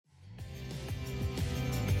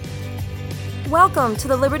Welcome to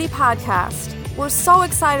the Liberty Podcast. We're so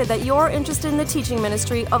excited that you're interested in the teaching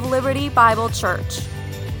ministry of Liberty Bible Church.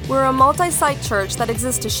 We're a multi-site church that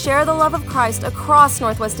exists to share the love of Christ across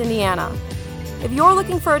Northwest Indiana. If you're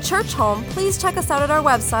looking for a church home, please check us out at our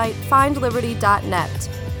website, findliberty.net.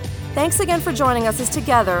 Thanks again for joining us as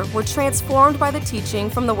together we're transformed by the teaching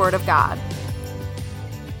from the Word of God.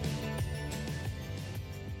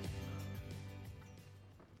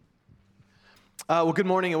 Well, good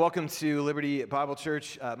morning and welcome to Liberty Bible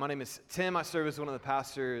Church. My name is Tim. I serve as one of the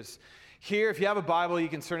pastors here. If you have a Bible, you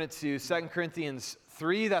can turn it to 2 Corinthians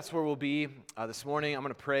 3. That's where we'll be this morning. I'm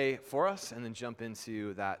going to pray for us and then jump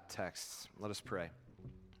into that text. Let us pray.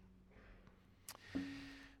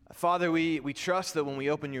 Father, we trust that when we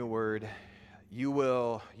open your word, you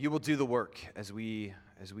will do the work as we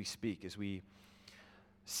speak, as we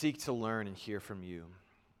seek to learn and hear from you.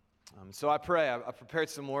 So I pray, I've prepared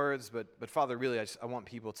some words, but Father, really, I want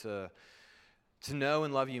people to know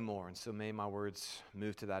and love you more. And so may my words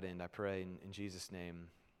move to that end. I pray in Jesus' name,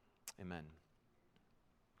 amen.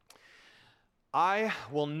 I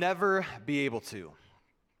will never be able to.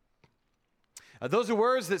 Those are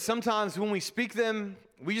words that sometimes when we speak them,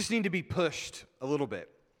 we just need to be pushed a little bit.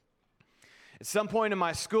 At some point in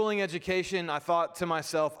my schooling education, I thought to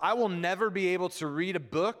myself, I will never be able to read a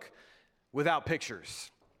book without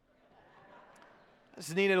pictures. I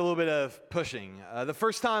just needed a little bit of pushing. The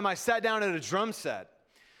first time I sat down at a drum set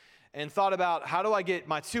and thought about how do I get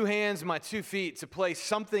my two hands and my 2 feet to play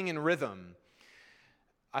something in rhythm,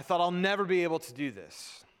 I thought I'll never be able to do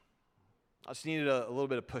this. I just needed a little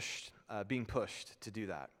bit of being pushed to do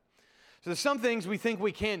that. So there's some things we think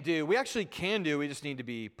we can't do. We actually can do, we just need to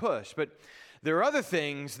be pushed. But there are other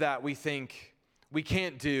things that we think we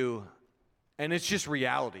can't do, and it's just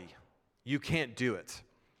reality. You can't do it.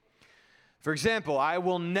 For example, I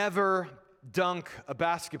will never dunk a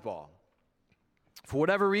basketball. For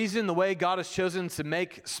whatever reason, the way God has chosen to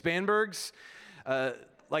make Spanbergs,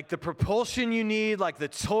 like the propulsion you need, like the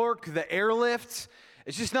torque, the airlift,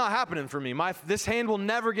 it's just not happening for me. This hand will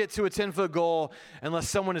never get to a 10-foot goal unless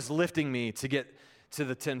someone is lifting me to get to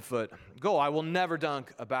the 10-foot goal. I will never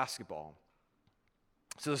dunk a basketball.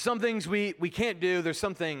 So there's some things we can't do. There's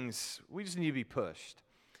some things we just need to be pushed.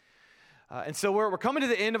 And so we're coming to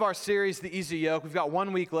the end of our series, The Easy Yoke. We've got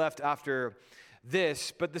 1 week left after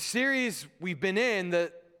this. But the series we've been in,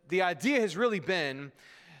 the idea has really been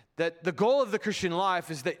that the goal of the Christian life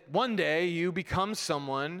is that one day you become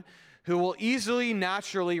someone who will easily,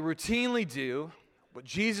 naturally, routinely do what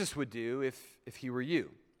Jesus would do if he were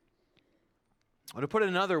you. Or to put it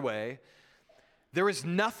another way, there is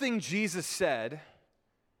nothing Jesus said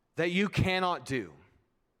that you cannot do.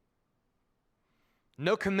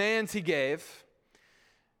 No commands he gave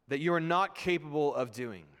that you are not capable of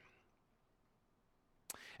doing.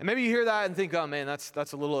 And maybe you hear that and think, oh man, that's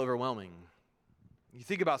a little overwhelming. You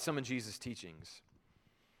think about some of Jesus' teachings.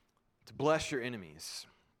 To bless your enemies.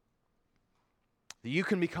 That you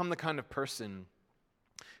can become the kind of person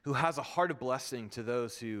who has a heart of blessing to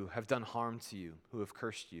those who have done harm to you, who have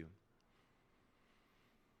cursed you.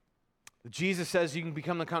 Jesus says you can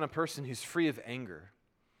become the kind of person who's free of anger,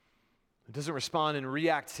 who doesn't respond in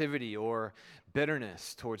reactivity or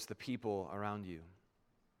bitterness towards the people around you.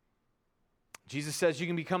 Jesus says you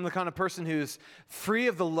can become the kind of person who's free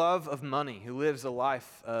of the love of money, who lives a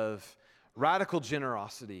life of radical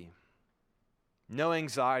generosity, no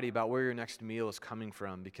anxiety about where your next meal is coming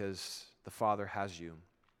from because the Father has you.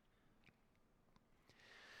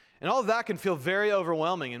 And all of that can feel very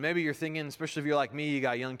overwhelming. And maybe you're thinking, especially if you're like me, you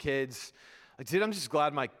got young kids, like, dude, I'm just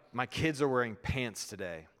glad my kids are wearing pants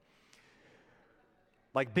today.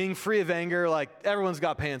 Like being free of anger, like everyone's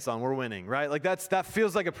got pants on, we're winning, right? Like that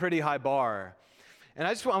feels like a pretty high bar. And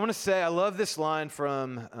I want to say, I love this line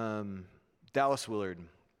from Dallas Willard,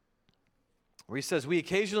 where he says, we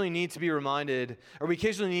occasionally need to remind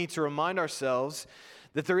ourselves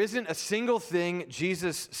that there isn't a single thing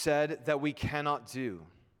Jesus said that we cannot do.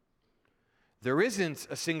 There isn't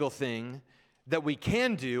a single thing that we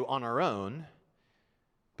can do on our own,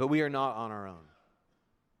 but we are not on our own.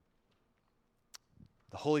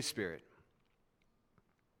 The Holy Spirit.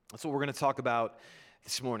 That's what we're going to talk about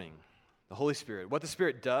this morning. The Holy Spirit. What the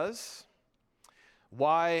Spirit does,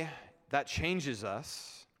 why that changes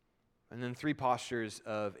us, and then 3 postures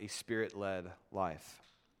of a Spirit-led life.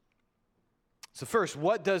 So first,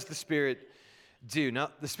 what does the Spirit do?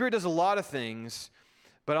 Now, the Spirit does a lot of things,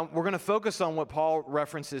 but we're going to focus on what Paul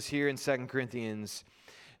references here in 2 Corinthians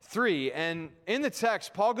 3. And in the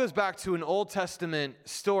text, Paul goes back to an Old Testament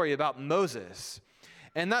story about Moses.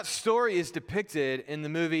 And that story is depicted in the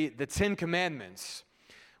movie The Ten Commandments,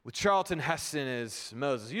 with Charlton Heston as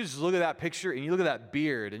Moses. You just look at that picture and you look at that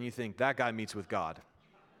beard and you think, that guy meets with God.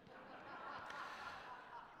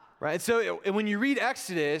 Right? And so when you read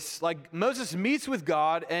Exodus, like Moses meets with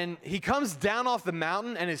God and he comes down off the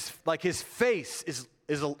mountain and his face is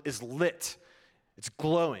lit. It's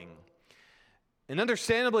glowing. And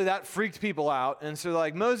understandably, that freaked people out. And so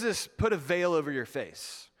like, Moses, put a veil over your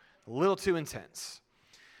face. A little too intense.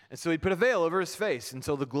 And so he put a veil over his face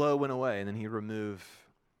until the glow went away, and then he removed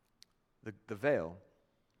the veil.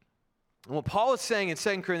 And what Paul is saying in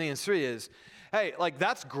 2 Corinthians 3 is, hey, like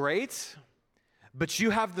that's great, but you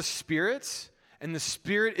have the Spirit, and the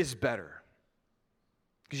Spirit is better.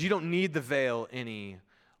 Because you don't need the veil any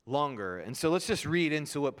longer. And so let's just read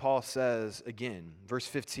into what Paul says again. Verse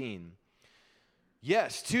 15.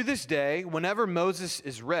 Yes, to this day, whenever Moses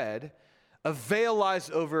is read, a veil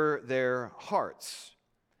lies over their hearts.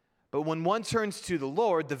 But when one turns to the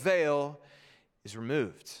Lord, the veil is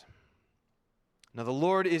removed. Now the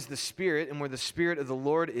Lord is the Spirit, and where the Spirit of the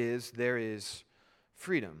Lord is, there is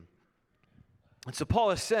freedom. And so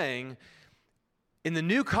Paul is saying, in the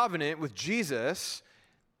new covenant with Jesus,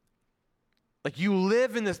 like you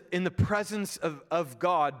live in the presence of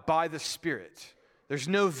God by the Spirit. There's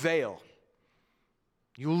no veil.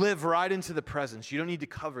 You live right into the presence. You don't need to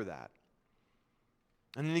cover that.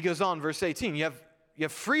 And then he goes on, verse 18, you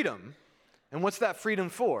have freedom. And what's that freedom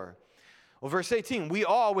for? Well, verse 18, we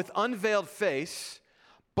all with unveiled face,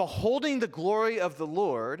 beholding the glory of the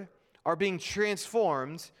Lord, are being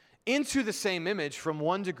transformed into the same image from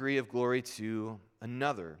one degree of glory to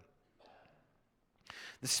another.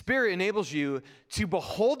 The Spirit enables you to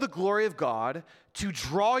behold the glory of God, to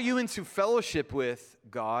draw you into fellowship with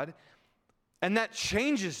God, and that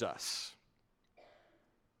changes us.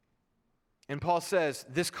 And Paul says,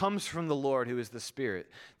 this comes from the Lord who is the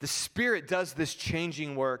Spirit. The Spirit does this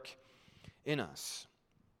changing work in us.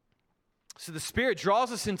 So the Spirit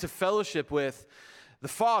draws us into fellowship with the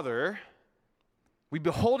Father. We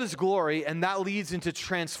behold His glory, and that leads into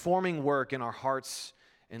transforming work in our hearts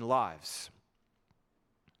and lives.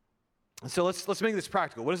 And so let's make this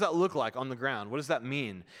practical. What does that look like on the ground? What does that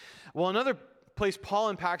mean? Well, another place Paul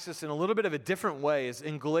unpacks this in a little bit of a different way is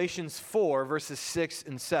in Galatians 4, verses 6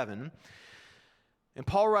 and 7. And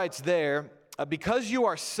Paul writes there, because you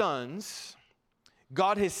are sons,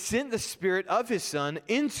 God has sent the Spirit of His Son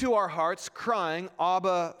into our hearts, crying,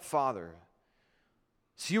 Abba, Father.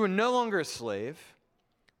 So you are no longer a slave,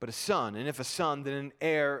 but a son. And if a son, then an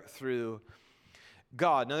heir through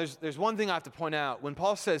God. Now, there's one thing I have to point out. When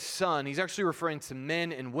Paul says son, he's actually referring to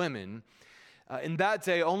men and women. In that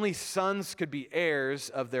day, only sons could be heirs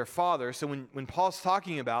of their father. So when Paul's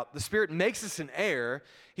talking about the Spirit makes us an heir,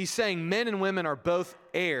 he's saying men and women are both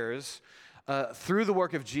heirs through the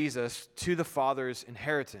work of Jesus to the Father's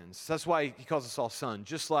inheritance. That's why he calls us all sons.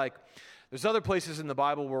 Just like there's other places in the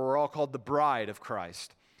Bible where we're all called the bride of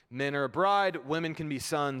Christ. Men are a bride, women can be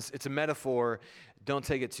sons. It's a metaphor. Don't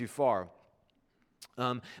take it too far.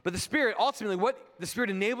 But the Spirit, ultimately, what the Spirit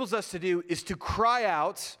enables us to do is to cry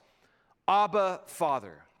out, Abba,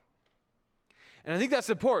 Father. And I think that's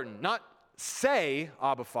important. Not say,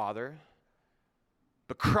 Abba, Father,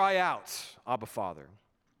 but cry out, Abba, Father.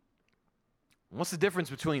 And what's the difference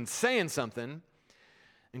between saying something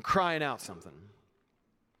and crying out something?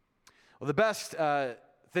 Well, the best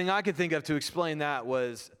thing I could think of to explain that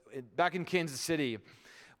was back in Kansas City,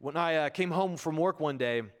 when I came home from work one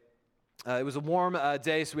day. It was a warm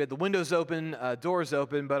day, so we had the windows open, doors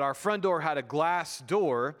open, but our front door had a glass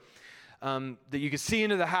door that you could see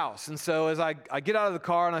into the house. And so as I get out of the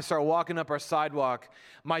car and I start walking up our sidewalk,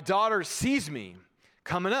 my daughter sees me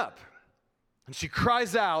coming up. And she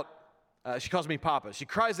cries out, she calls me Papa. She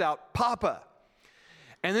cries out, Papa.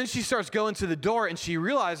 And then she starts going to the door and she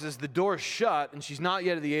realizes the door's shut and she's not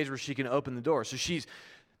yet at the age where she can open the door. So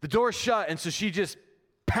the door's shut, and so she just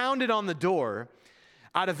pounded on the door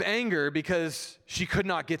out of anger because she could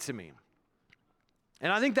not get to me.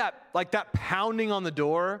 And I think that pounding on the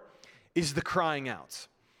door is the crying out.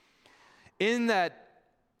 In that,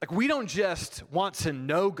 we don't just want to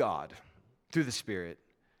know God through the Spirit.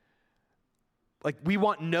 We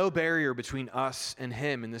want no barrier between us and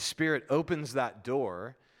Him, and the Spirit opens that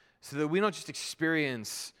door so that we don't just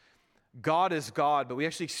experience God as God, but we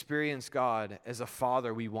actually experience God as a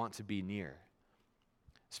Father we want to be near.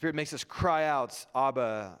 Spirit makes us cry out,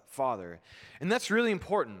 Abba, Father. And that's really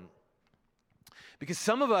important because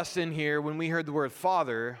some of us in here, when we heard the word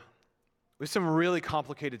Father, we have some really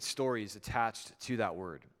complicated stories attached to that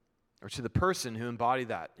word or to the person who embodied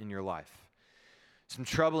that in your life. Some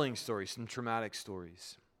troubling stories, some traumatic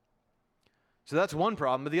stories. So that's one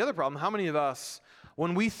problem. But the other problem, how many of us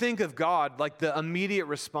When we think of God, like the immediate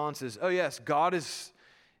response is, oh yes, God is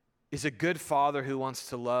a good father who wants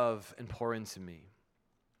to love and pour into me.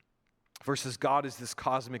 Versus God is this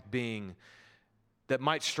cosmic being that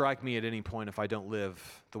might strike me at any point if I don't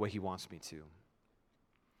live the way he wants me to.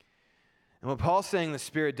 And what Paul's saying the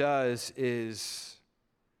Spirit does is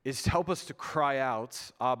help us to cry out,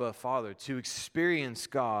 Abba, Father, to experience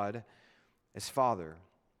God as Father.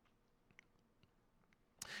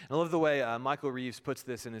 I love the way Michael Reeves puts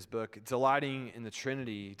this in his book, Delighting in the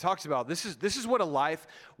Trinity. He talks about this is what a life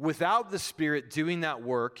without the Spirit doing that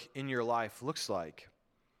work in your life looks like.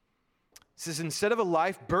 He says, instead of a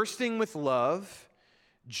life bursting with love,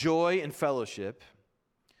 joy, and fellowship,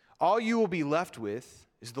 all you will be left with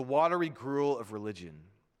is the watery gruel of religion.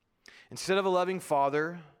 Instead of a loving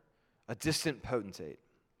father, a distant potentate.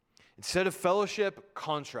 Instead of fellowship,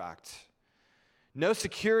 contract. No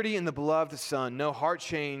security in the beloved Son, no heart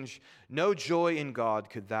change, no joy in God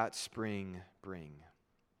could that spring bring.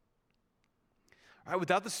 All right,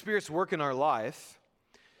 without the Spirit's work in our life,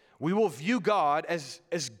 we will view God as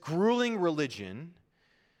grueling religion,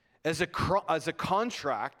 as a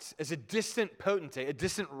contract, as a distant potentate, a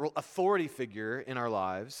distant authority figure in our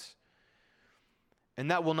lives,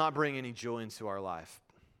 and that will not bring any joy into our life,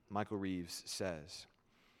 Michael Reeves says.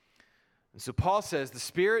 And so Paul says the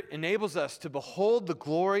Spirit enables us to behold the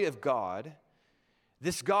glory of God,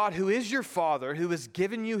 this God who is your Father, who has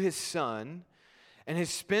given you his Son, and has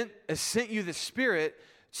sent you the Spirit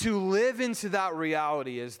to live into that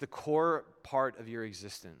reality as the core part of your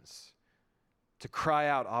existence, to cry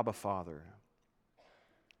out, Abba, Father.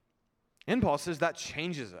 And Paul says that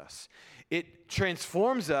changes us. It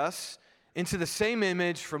transforms us into the same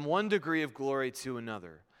image from one degree of glory to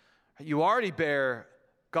another. You already bear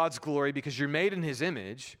God's glory because you're made in his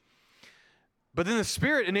image, but then the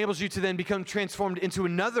Spirit enables you to then become transformed into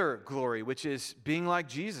another glory, which is being like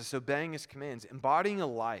Jesus, obeying his commands, embodying a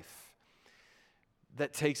life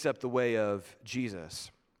that takes up the way of Jesus.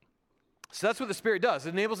 So that's what the Spirit does.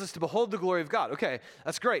 It enables us to behold the glory of God. Okay,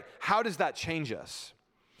 that's great. How does that change us?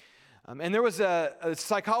 And there was a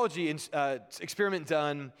psychology experiment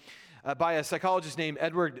done by a psychologist named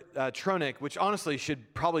Edward Tronick, which honestly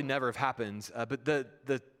should probably never have happened. But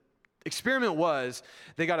the experiment was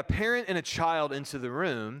they got a parent and a child into the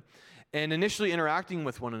room and initially interacting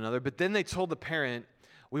with one another, but then they told the parent,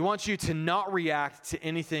 we want you to not react to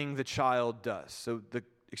anything the child does. So the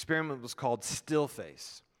experiment was called Still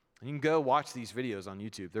Face. And you can go watch these videos on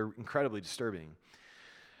YouTube. They're incredibly disturbing.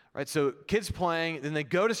 Right, so kids playing, then they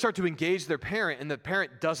go to start to engage their parent, and the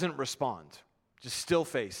parent doesn't respond. Just still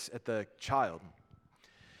face at the child.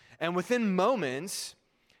 And within moments,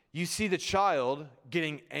 you see the child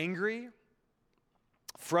getting angry,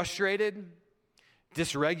 frustrated,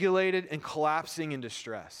 dysregulated, and collapsing in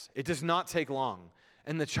distress. It does not take long,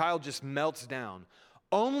 and the child just melts down,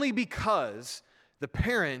 only because the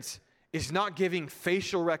parent is not giving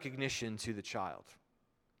facial recognition to the child.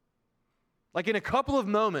 Like in a couple of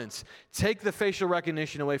moments, take the facial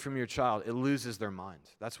recognition away from your child, it loses their mind.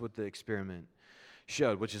 That's what the experiment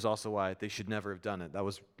showed, which is also why they should never have done it. That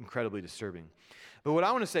was incredibly disturbing. But what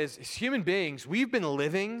I want to say is, as human beings, we've been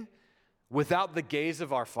living without the gaze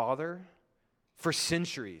of our Father for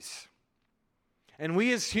centuries. And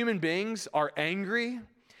we as human beings are angry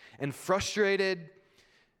and frustrated,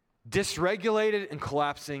 dysregulated, and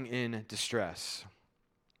collapsing in distress.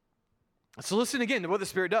 So listen again to what the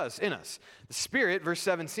Spirit does in us. The Spirit, verse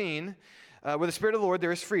 17, where the Spirit of the Lord,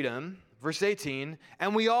 there is freedom. Verse 18,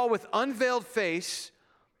 and we all with unveiled face,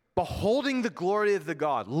 beholding the glory of the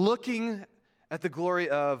God, looking at the glory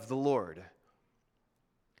of the Lord,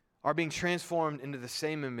 are being transformed into the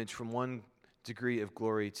same image from one degree of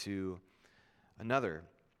glory to another.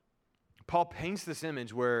 Paul paints this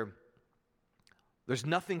image where there's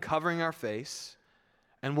nothing covering our face,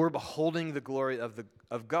 and we're beholding the glory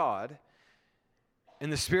of God.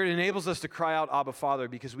 And the Spirit enables us to cry out, Abba, Father,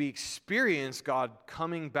 because we experience God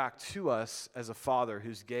coming back to us as a Father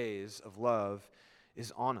whose gaze of love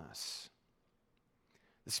is on us.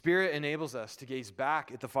 The Spirit enables us to gaze back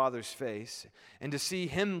at the Father's face and to see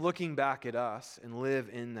Him looking back at us and live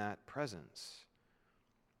in that presence.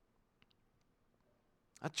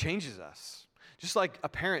 That changes us. Just like a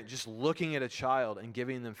parent just looking at a child and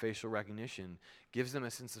giving them facial recognition gives them a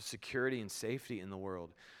sense of security and safety in the world.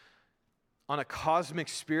 On a cosmic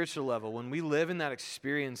spiritual level, when we live in that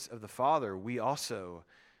experience of the Father, we also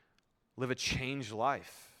live a changed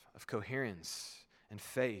life of coherence and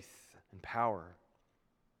faith and power.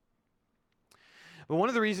 But one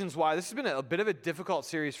of the reasons why this has been a bit of a difficult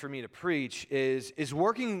series for me to preach is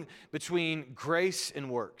working between grace and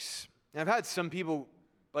works. And I've had some people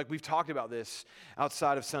Like we've talked about this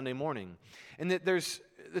outside of Sunday morning. And that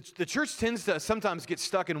the church tends to sometimes get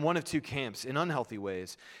stuck in one of two camps in unhealthy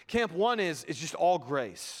ways. Camp one is just all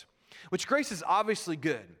grace, which grace is obviously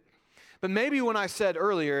good. But maybe when I said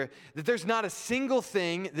earlier that there's not a single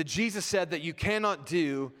thing that Jesus said that you cannot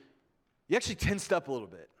do, you actually tensed up a little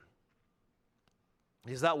bit.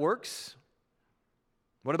 Because that works.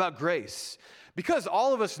 What about grace? Because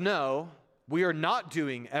all of us know we are not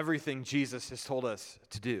doing everything Jesus has told us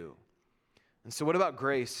to do. And so what about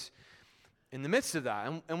grace in the midst of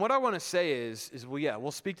that? And what I want to say is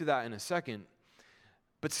we'll speak to that in a second.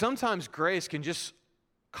 But sometimes grace can just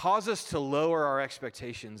cause us to lower our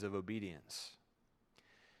expectations of obedience.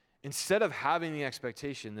 Instead of having the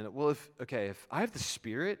expectation that, if I have the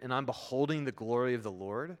Spirit and I'm beholding the glory of the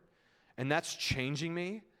Lord, and that's changing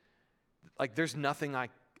me, like there's nothing I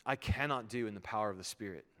cannot do in the power of the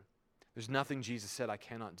Spirit. There's nothing Jesus said I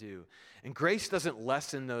cannot do. And grace doesn't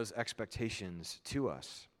lessen those expectations to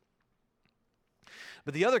us.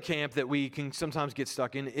 But the other camp that we can sometimes get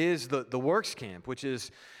stuck in is the works camp, which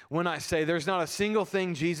is when I say there's not a single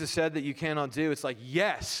thing Jesus said that you cannot do, it's like,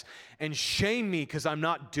 yes, and shame me because I'm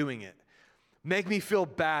not doing it. Make me feel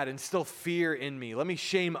bad and still fear in me. Let me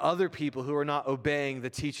shame other people who are not obeying the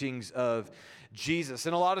teachings of Jesus.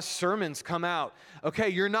 And a lot of sermons come out, okay,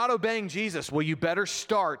 you're not obeying Jesus. Well, you better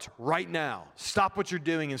start right now. Stop what you're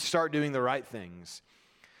doing and start doing the right things.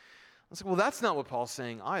 I was like, well, that's not what Paul's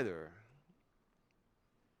saying either.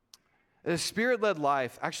 A Spirit-led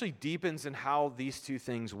life actually deepens in how these two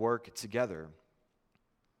things work together.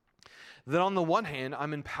 That on the one hand,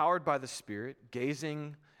 I'm empowered by the Spirit,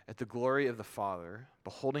 gazing at the glory of the Father,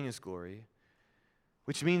 beholding His glory,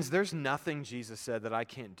 which means there's nothing Jesus said that I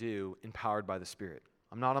can't do empowered by the Spirit.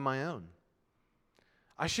 I'm not on my own.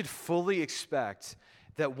 I should fully expect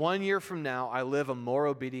that 1 year from now, I live a more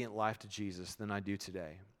obedient life to Jesus than I do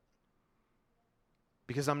today.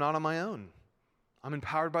 Because I'm not on my own. I'm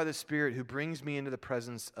empowered by the Spirit who brings me into the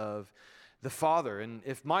presence of the Father. And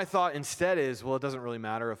if my thought instead is, well, it doesn't really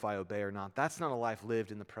matter if I obey or not, that's not a life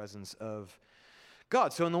lived in the presence of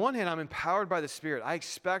God. So on the one hand, I'm empowered by the Spirit. I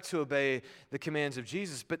expect to obey the commands of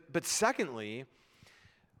Jesus. But secondly,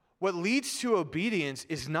 what leads to obedience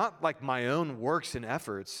is not like my own works and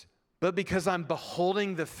efforts, but because I'm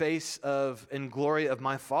beholding the face of and glory of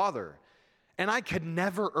my Father. And I could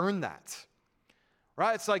never earn that.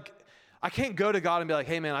 Right? It's like, I can't go to God and be like,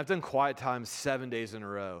 hey man, I've done quiet time 7 days in a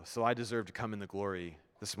row, so I deserve to come in the glory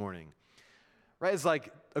this morning. Right? It's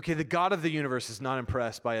like, okay, the God of the universe is not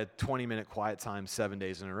impressed by a 20-minute quiet time 7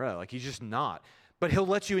 days in a row. Like, He's just not. But He'll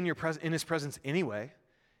let you in His presence anyway,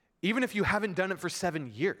 even if you haven't done it for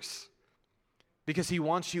 7 years, because He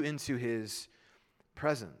wants you into His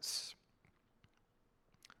presence.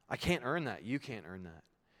 I can't earn that. You can't earn that.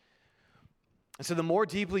 And so the more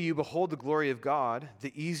deeply you behold the glory of God,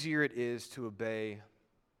 the easier it is to obey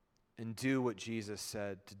and do what Jesus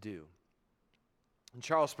said to do. And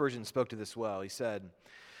Charles Spurgeon spoke to this well. He said,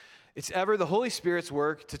 "It's ever the Holy Spirit's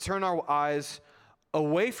work to turn our eyes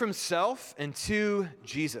away from self and to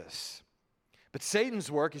Jesus. But Satan's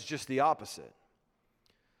work is just the opposite.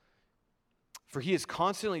 For he is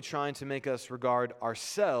constantly trying to make us regard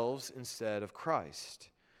ourselves instead of Christ.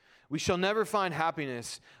 We shall never find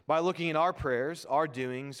happiness by looking at our prayers, our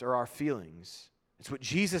doings, or our feelings. It's what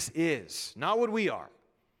Jesus is, not what we are,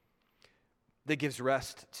 that gives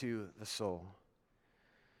rest to the soul.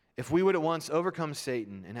 If we would at once overcome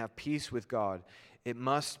Satan and have peace with God, it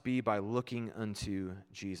must be by looking unto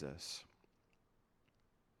Jesus."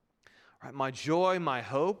 Right, my joy, my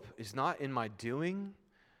hope is not in my doing,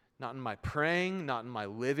 not in my praying, not in my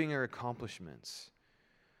living or accomplishments.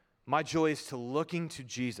 My joy is to looking to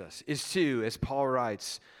Jesus, is to, as Paul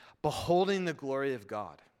writes, beholding the glory of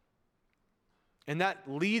God. And that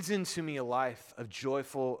leads into me a life of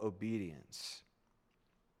joyful obedience.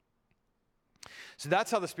 So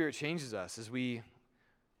that's how the Spirit changes us, as we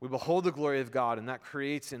behold the glory of God, and that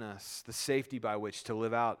creates in us the safety by which to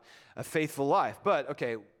live out a faithful life. But,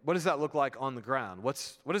 okay, what does that look like on the ground? What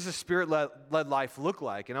does a Spirit-led life look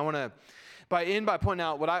like? And I want to end by pointing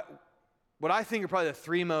out what I think are probably the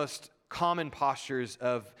three most common postures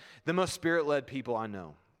of the most Spirit-led people I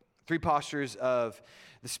know. 3 postures of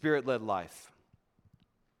the Spirit-led life.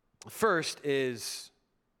 First is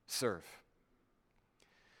serve.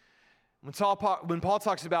 When Paul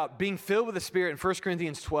talks about being filled with the Spirit in 1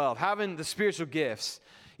 Corinthians 12, having the spiritual gifts,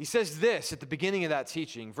 he says this at the beginning of that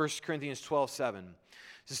teaching, 1 Corinthians 12:7.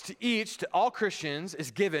 It says, to all Christians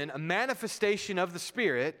is given a manifestation of the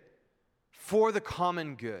Spirit for the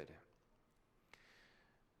common good.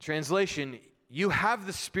 Translation, you have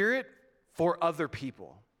the Spirit for other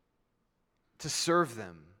people. to serve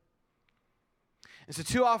them. And so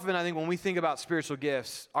too often, I think when we think about spiritual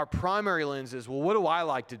gifts, our primary lens is, well, what do I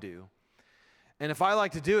like to do? And if I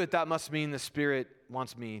like to do it, that must mean the Spirit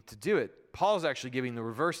wants me to do it. Paul's actually giving the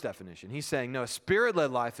reverse definition. He's saying, no, a Spirit-led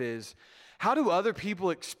life is, how do other people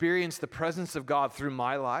experience the presence of God through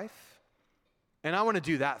my life? And I want to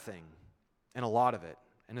do that thing, and a lot of it,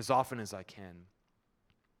 and as often as I can.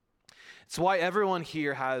 It's why everyone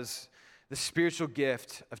here has the spiritual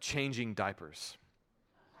gift of changing diapers.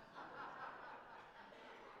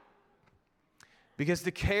 Because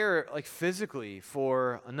to care, like physically,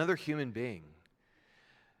 for another human being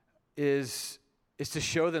is to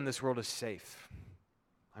show them this world is safe.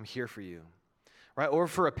 I'm here for you, right? Or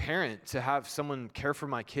for a parent to have someone care for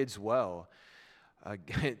my kids well,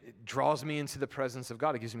 it draws me into the presence of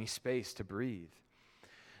God. It gives me space to breathe.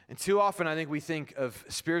 And too often, I think we think of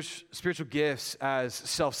spiritual gifts as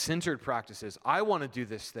self-centered practices. I want to do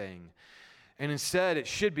this thing. And instead, it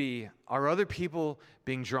should be, are other people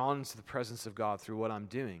being drawn into the presence of God through what I'm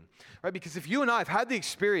doing? Right? Because if you and I have had the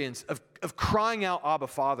experience of crying out, Abba,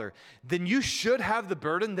 Father, then you should have the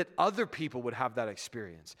burden that other people would have that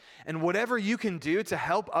experience. And whatever you can do to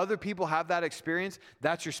help other people have that experience,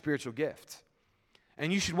 that's your spiritual gift.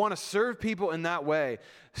 And you should want to serve people in that way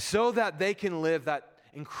so that they can live that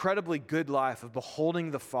incredibly good life of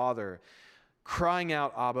beholding the Father, crying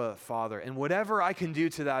out, Abba, Father. And whatever I can do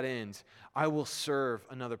to that end, I will serve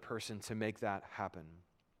another person to make that happen.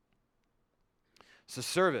 So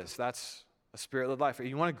service, that's a Spirit-led life.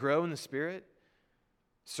 You want to grow in the Spirit?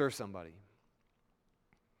 Serve somebody.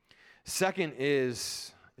 Second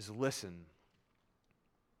is listen.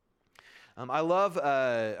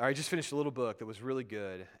 I just finished a little book that was really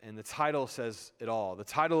good, and the title says it all. The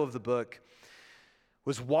title of the book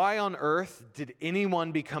was Why on Earth Did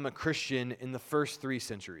Anyone Become a Christian in the First 3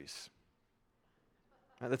 Centuries?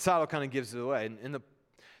 Now, the title kind of gives it away. And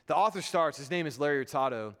the author starts, his name is Larry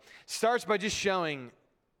Hurtado, starts by just showing,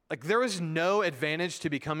 like, there was no advantage to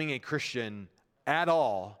becoming a Christian at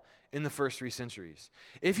all in the first 3 centuries.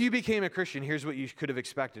 If you became a Christian, here's what you could have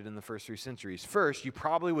expected in the first 3 centuries. First, you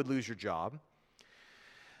probably would lose your job.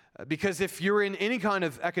 Because if you were in any kind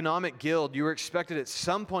of economic guild, you were expected at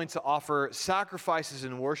some point to offer sacrifices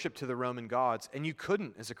and worship to the Roman gods, and you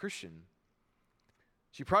couldn't as a Christian.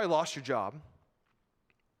 So you probably lost your job.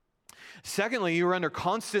 Secondly, you were under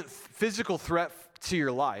constant physical threat to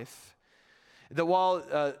your life. That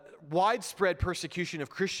while widespread persecution of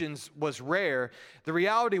Christians was rare, the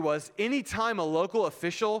reality was anytime a local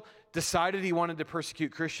official decided he wanted to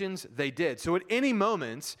persecute Christians, they did. So at any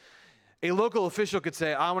moment, a local official could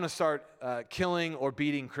say, I want to start killing or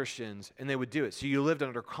beating Christians, and they would do it. So you lived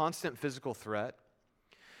under constant physical threat.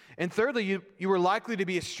 And thirdly, you were likely to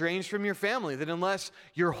be estranged from your family, that unless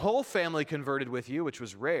your whole family converted with you, which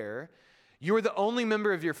was rare, you were the only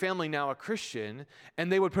member of your family now a Christian,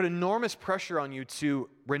 and they would put enormous pressure on you to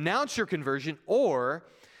renounce your conversion or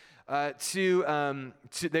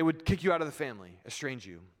they would kick you out of the family, estrange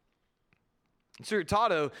you. And so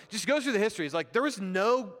Hurtado just goes through the history. It's like there was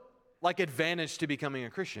no advantage to becoming a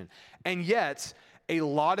Christian. And yet, a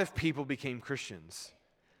lot of people became Christians.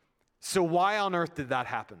 So why on earth did that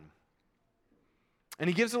happen? And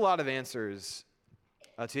he gives a lot of answers.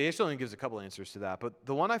 He actually only gives a couple answers to that. But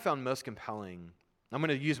the one I found most compelling, I'm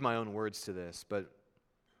going to use my own words to this, but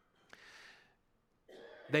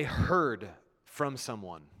they heard from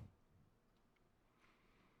someone.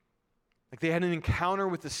 Like they had an encounter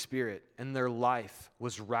with the Spirit, and their life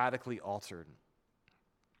was radically altered.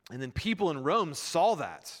 And then people in Rome saw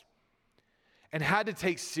that and had to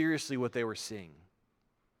take seriously what they were seeing.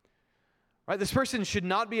 Right? This person should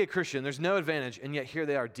not be a Christian. There's no advantage. And yet here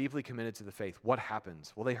they are deeply committed to the faith. What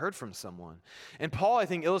happens? Well, they heard from someone. And Paul, I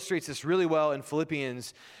think, illustrates this really well in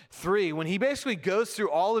Philippians 3 when he basically goes through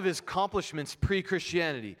all of his accomplishments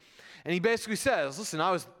pre-Christianity. And he basically says, listen, I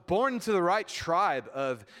was born into the right tribe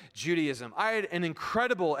of Judaism. I had an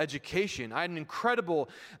incredible education. I had an incredible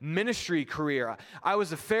ministry career. I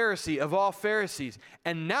was a Pharisee of all Pharisees.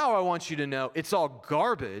 And now I want you to know it's all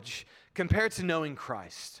garbage compared to knowing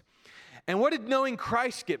Christ. And what did knowing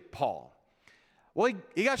Christ get Paul? Well,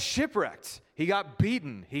 he got shipwrecked. He got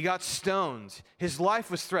beaten. He got stoned. His life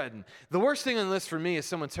was threatened. The worst thing on the list for me is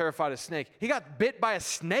someone terrified of a snake. He got bit by a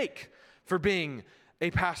snake for being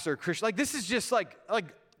a pastor, Christian. Like this is just like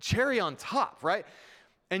cherry on top, right?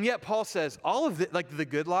 And yet Paul says all of the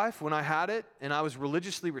good life when I had it and I was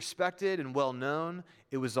religiously respected and well known,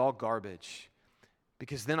 it was all garbage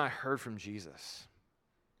because then I heard from Jesus.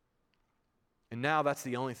 And now that's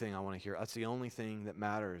the only thing I want to hear. That's the only thing that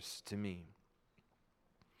matters to me.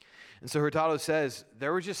 And so Hurtado says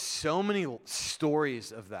there were just so many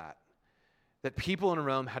stories of that that people in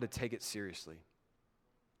Rome had to take it seriously.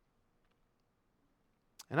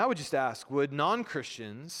 And I would just ask, would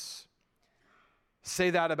non-Christians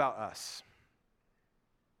say that about us?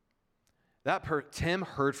 Tim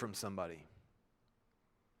heard from somebody.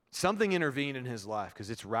 Something intervened in his life because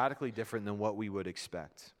it's radically different than what we would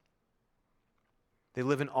expect. They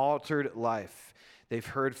live an altered life. They've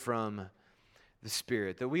heard from the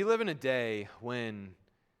Spirit. That we live in a day when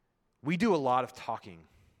we do a lot of talking.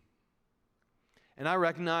 And I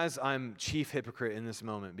recognize I'm chief hypocrite in this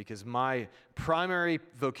moment because my primary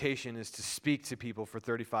vocation is to speak to people for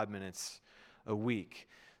 35 minutes a week.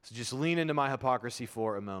 So just lean into my hypocrisy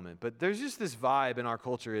for a moment. But there's just this vibe in our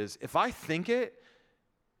culture is, if I think it,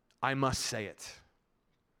 I must say it.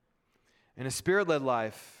 And a Spirit-led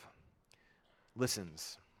life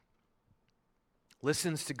listens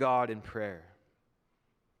to God in prayer.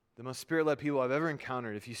 The most Spirit-led people I've ever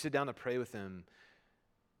encountered, if you sit down to pray with them,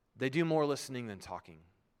 they do more listening than talking.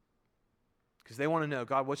 Because they want to know,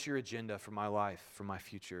 God, what's your agenda for my life, for my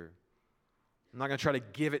future? I'm not going to try to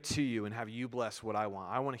give it to you and have you bless what I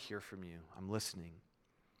want. I want to hear from you. I'm listening.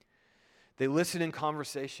 They listen in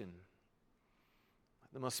conversation.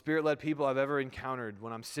 The most Spirit-led people I've ever encountered,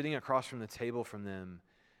 when I'm sitting across from the table from them,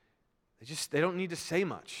 they don't need to say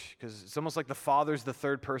much because it's almost like the Father's the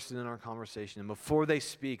third person in our conversation. And before they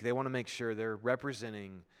speak, they want to make sure they're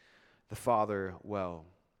representing the Father well.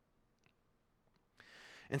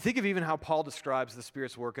 And think of even how Paul describes the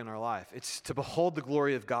Spirit's work in our life. It's to behold the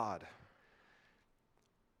glory of God.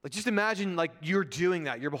 Like, just imagine, like, you're doing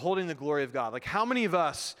that. You're beholding the glory of God. Like, how many of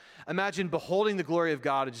us imagine beholding the glory of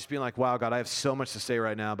God and just being like, wow, God, I have so much to say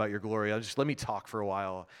right now about your glory. Let me talk for a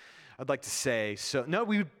while. I'd like to say. So, no,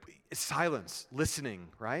 silence, listening,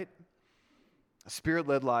 right? A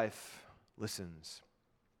Spirit-led life listens.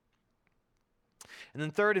 And then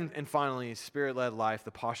third and finally, Spirit-led life,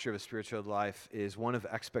 the posture of a spiritual life is one of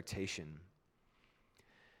expectation.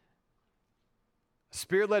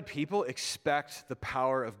 Spirit-led people expect the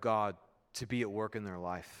power of God to be at work in their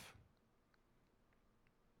life.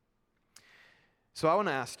 So I want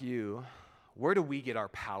to ask you, where do we get our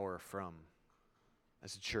power from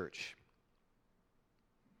as a church?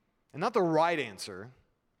 And not the right answer,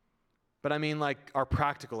 but I mean like our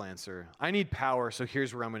practical answer. I need power, so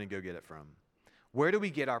here's where I'm going to go get it from. Where do we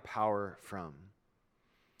get our power from?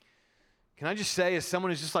 Can I just say, as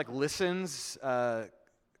someone who just like listens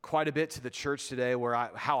quite a bit to the church today,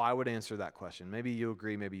 how I would answer that question. Maybe you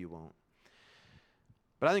agree, maybe you won't.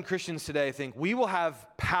 But I think Christians today think we will have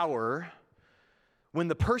power when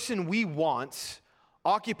the person we want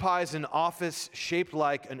occupies an office shaped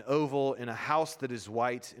like an oval in a house that is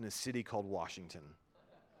white in a city called Washington.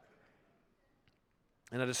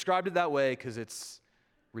 And I described it that way because it's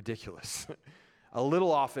ridiculous. A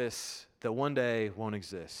little office that one day won't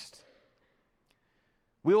exist.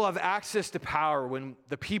 We will have access to power when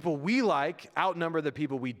the people we like outnumber the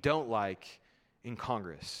people we don't like in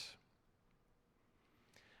Congress.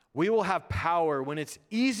 We will have power when it's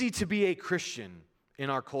easy to be a Christian in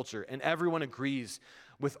our culture and everyone agrees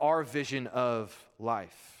with our vision of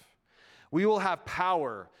life. We will have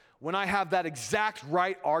power when I have that exact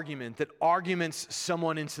right argument that arguments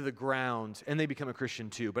someone into the ground and they become a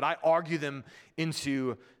Christian too, but I argue them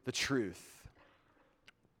into the truth.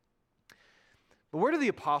 But where do the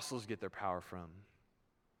apostles get their power from?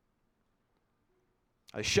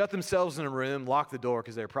 They shut themselves in a room, locked the door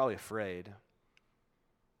because they were probably afraid.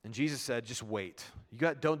 And Jesus said, just wait.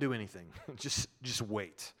 Don't do anything. just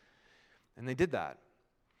wait. And they did that.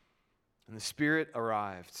 And the Spirit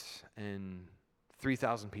arrived, and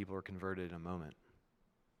 3,000 people were converted in a moment.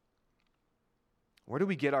 Where do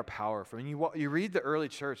we get our power from? And you read the early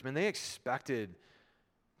church, man, they expected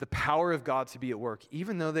the power of God to be at work,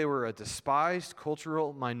 even though they were a despised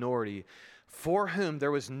cultural minority for whom there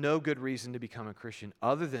was no good reason to become a Christian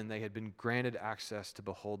other than they had been granted access to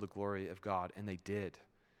behold the glory of God, and they did.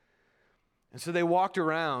 And so they walked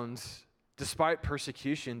around, despite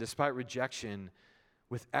persecution, despite rejection,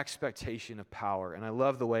 with expectation of power. And I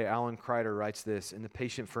love the way Alan Kreider writes this in The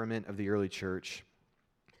Patient Ferment of the Early Church.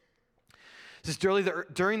 It says,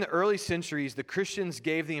 during the early centuries, the Christians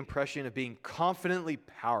gave the impression of being confidently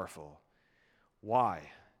powerful. Why?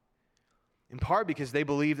 In part because they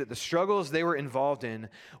believed that the struggles they were involved in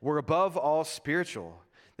were above all spiritual.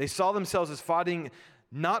 They saw themselves as fighting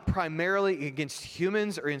not primarily against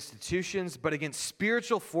humans or institutions, but against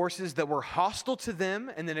spiritual forces that were hostile to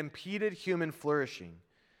them and that impeded human flourishing.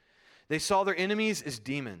 They saw their enemies as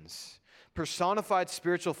demons, personified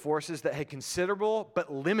spiritual forces that had considerable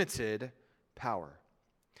but limited power.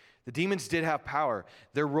 The demons did have power.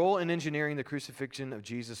 Their role in engineering the crucifixion of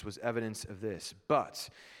Jesus was evidence of this. But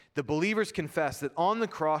the believers confessed that on the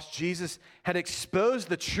cross, Jesus had exposed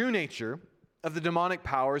the true nature of the demonic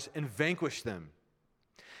powers and vanquished them.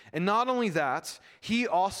 And not only that, he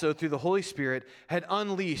also, through the Holy Spirit, had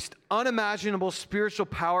unleashed unimaginable spiritual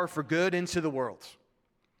power for good into the world.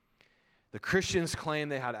 The Christians claim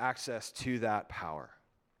they had access to that power.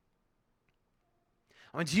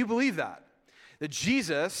 I mean, do you believe that? That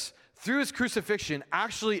Jesus, through his crucifixion,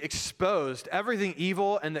 actually exposed everything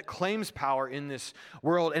evil and that claims power in this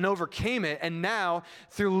world and overcame it, and now,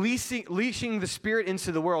 through leashing the Spirit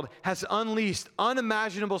into the world, has unleashed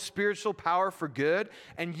unimaginable spiritual power for good,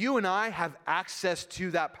 and you and I have access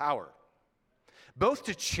to that power. Both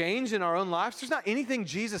to change in our own lives. There's not anything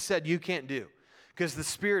Jesus said you can't do, because the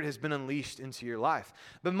Spirit has been unleashed into your life.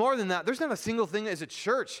 But more than that, there's not a single thing as a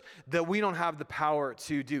church that we don't have the power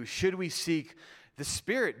to do. Should we seek the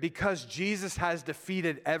Spirit? Because Jesus has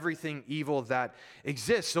defeated everything evil that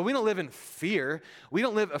exists. So we don't live in fear. We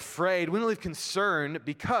don't live afraid. We don't live concerned,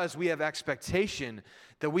 because we have expectation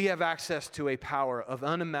that we have access to a power of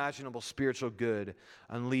unimaginable spiritual good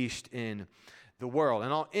unleashed in the world.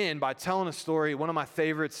 And I'll end by telling a story, one of my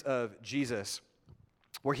favorites of Jesus,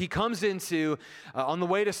 where he comes into, on the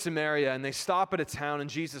way to Samaria, and they stop at a town, and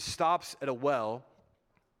Jesus stops at a well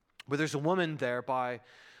where there's a woman there by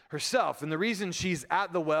herself. And the reason she's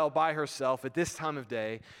at the well by herself at this time of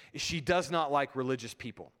day is she does not like religious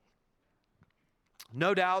people.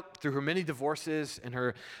 No doubt, through her many divorces and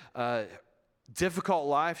her difficult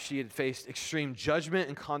life, she had faced extreme judgment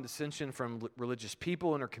and condescension from religious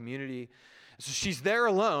people in her community. So she's there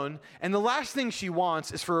alone, and the last thing she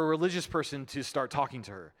wants is for a religious person to start talking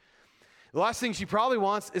to her. The last thing she probably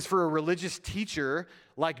wants is for a religious teacher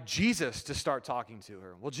like Jesus to start talking to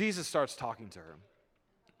her. Well, Jesus starts talking to her.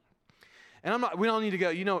 And we don't need to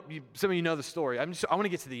go, some of you know the story. I want to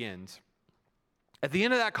get to the end. At the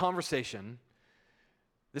end of that conversation,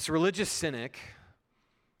 this religious cynic,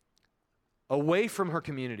 away from her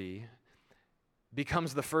community,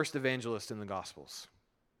 becomes the first evangelist in the Gospels.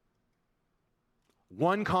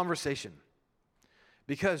 One conversation.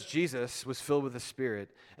 Because Jesus was filled with the Spirit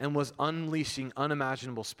and was unleashing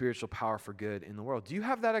unimaginable spiritual power for good in the world. Do you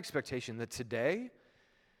have that expectation that today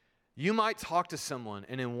you might talk to someone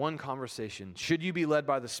and in one conversation, should you be led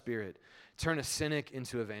by the Spirit, turn a cynic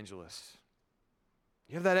into evangelist?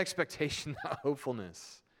 You have that expectation, that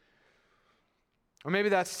hopefulness. Or maybe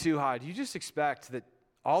that's too high. Do you just expect that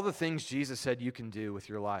all the things Jesus said you can do with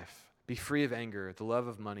your life, be free of anger, the love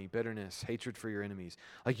of money, bitterness, hatred for your enemies,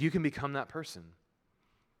 like you can become that person?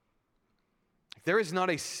 There is not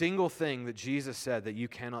a single thing that Jesus said that you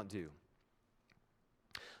cannot do.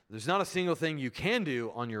 There's not a single thing you can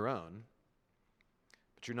do on your own,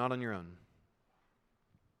 but you're not on your own.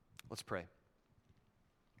 Let's pray.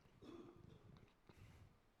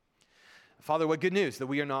 Father, what good news that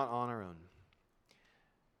we are not on our own.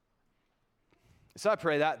 So I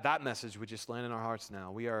pray that message would just land in our hearts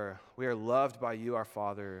now. We are loved by you, our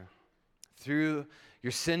Father, through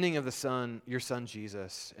your sending of your Son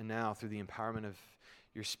Jesus, and now through the empowerment of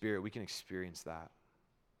your Spirit, we can experience that.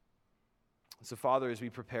 So, Father, as we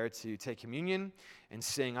prepare to take communion and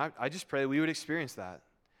sing, I just pray that we would experience that.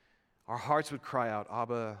 Our hearts would cry out,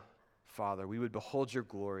 Abba, Father. We would behold your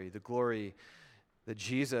glory, the glory that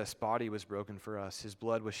Jesus' body was broken for us, his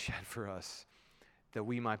blood was shed for us, that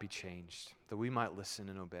we might be changed, that we might listen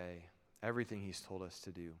and obey everything he's told us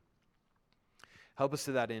to do. Help us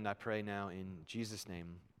to that end, I pray now in Jesus'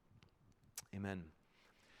 name. Amen.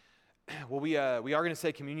 Well, we are going to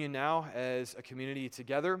say communion now as a community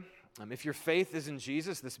together. If your faith is in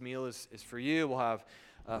Jesus, this meal is for you. We'll have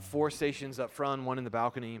 4 stations up front, 1 in the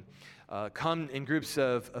balcony. Come in groups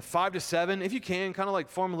of 5 to 7. If you can, kind of like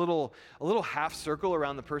form a little half circle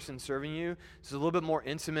around the person serving you. It's a little bit more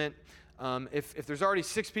intimate. If there's already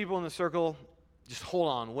 6 people in the circle, just hold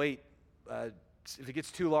on, wait. If it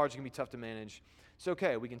gets too large, it can be tough to manage. It's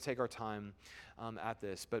okay. We can take our time at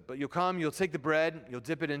this. But you'll come, you'll take the bread, you'll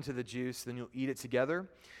dip it into the juice, then you'll eat it together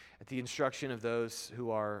at the instruction of those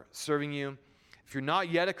who are serving you. If you're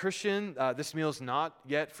not yet a Christian, this meal is not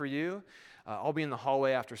yet for you. I'll be in the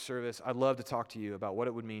hallway after service. I'd love to talk to you about what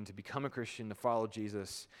it would mean to become a Christian, to follow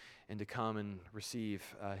Jesus, and to come and receive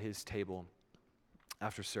his table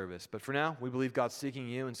after service. But for now, we believe God's seeking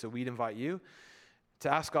you, and so we'd invite you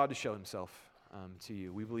to ask God to show himself to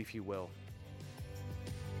you. We believe he will.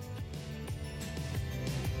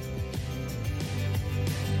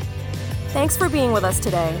 Thanks for being with us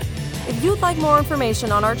today. If you'd like more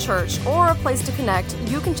information on our church or a place to connect,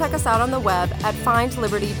 you can check us out on the web at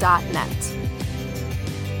findliberty.net.